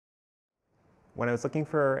When I was looking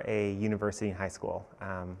for a university in high school,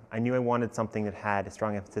 I knew I wanted something that had a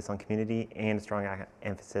strong emphasis on community and a strong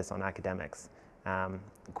emphasis on academics.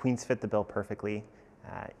 Queen's fit the bill perfectly.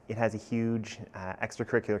 It has a huge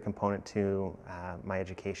extracurricular component to my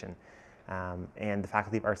education. And the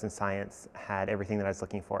Faculty of Arts and Science had everything that I was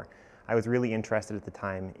looking for. I was really interested at the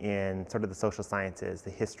time in sort of the social sciences, the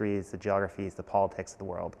histories, the geographies, the politics of the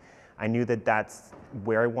world. I knew that that's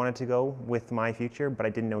where I wanted to go with my future, but I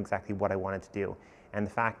didn't know exactly what I wanted to do. And the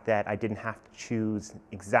fact that I didn't have to choose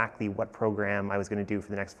exactly what program I was going to do for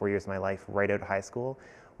the next 4 years of my life right out of high school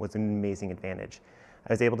was an amazing advantage.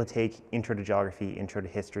 I was able to take Intro to Geography, Intro to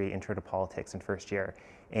History, Intro to Politics in first year.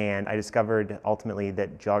 And I discovered ultimately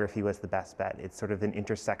that geography was the best bet. It's sort of an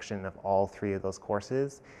intersection of all three of those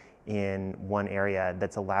courses in one area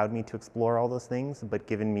that's allowed me to explore all those things, but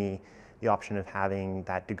given me the option of having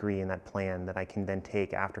that degree and that plan that I can then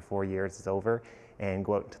take after 4 years is over and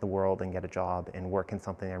go out into the world and get a job and work in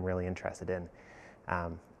something I'm really interested in.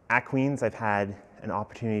 At Queen's, I've had an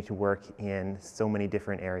opportunity to work in so many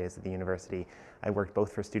different areas of the university. I worked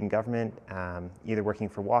both for student government, either working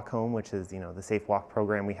for Walk Home, which is the Safe Walk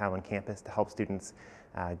program we have on campus to help students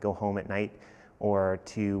go home at night, or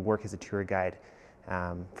to work as a tour guide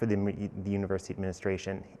for the university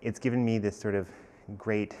administration. It's given me this sort of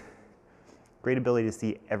great ability to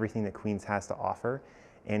see everything that Queen's has to offer,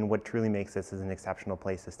 and what truly makes this as an exceptional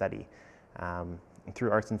place to study.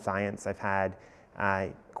 Through arts and science, I've had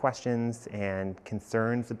questions and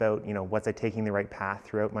concerns about, was I taking the right path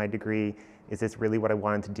throughout my degree? Is this really what I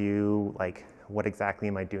wanted to do? Like, what exactly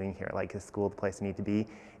am I doing here? Like, is school the place I need to be?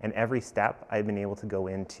 And every step, I've been able to go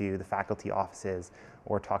into the faculty offices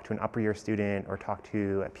or talk to an upper year student or talk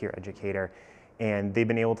to a peer educator, and they've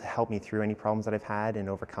been able to help me through any problems that I've had and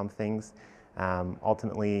overcome things.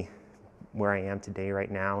 Ultimately, where I am today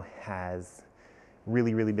right now has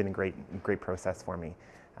really been a great process for me.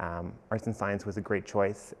 Arts and science was a great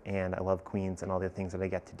choice, and I love Queen's and all the things that I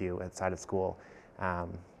get to do outside of school.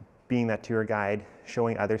 Being that tour guide,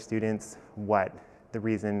 showing other students what the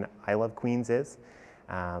reason I love Queen's is,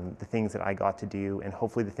 the things that I got to do, and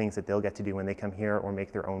hopefully the things that they'll get to do when they come here or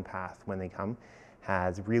make their own path when they come,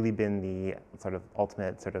 has really been the sort of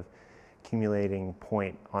ultimate sort of accumulating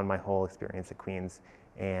point on my whole experience at Queen's.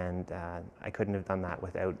 And I couldn't have done that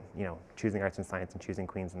without choosing arts and science and choosing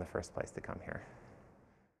Queen's in the first place to come here.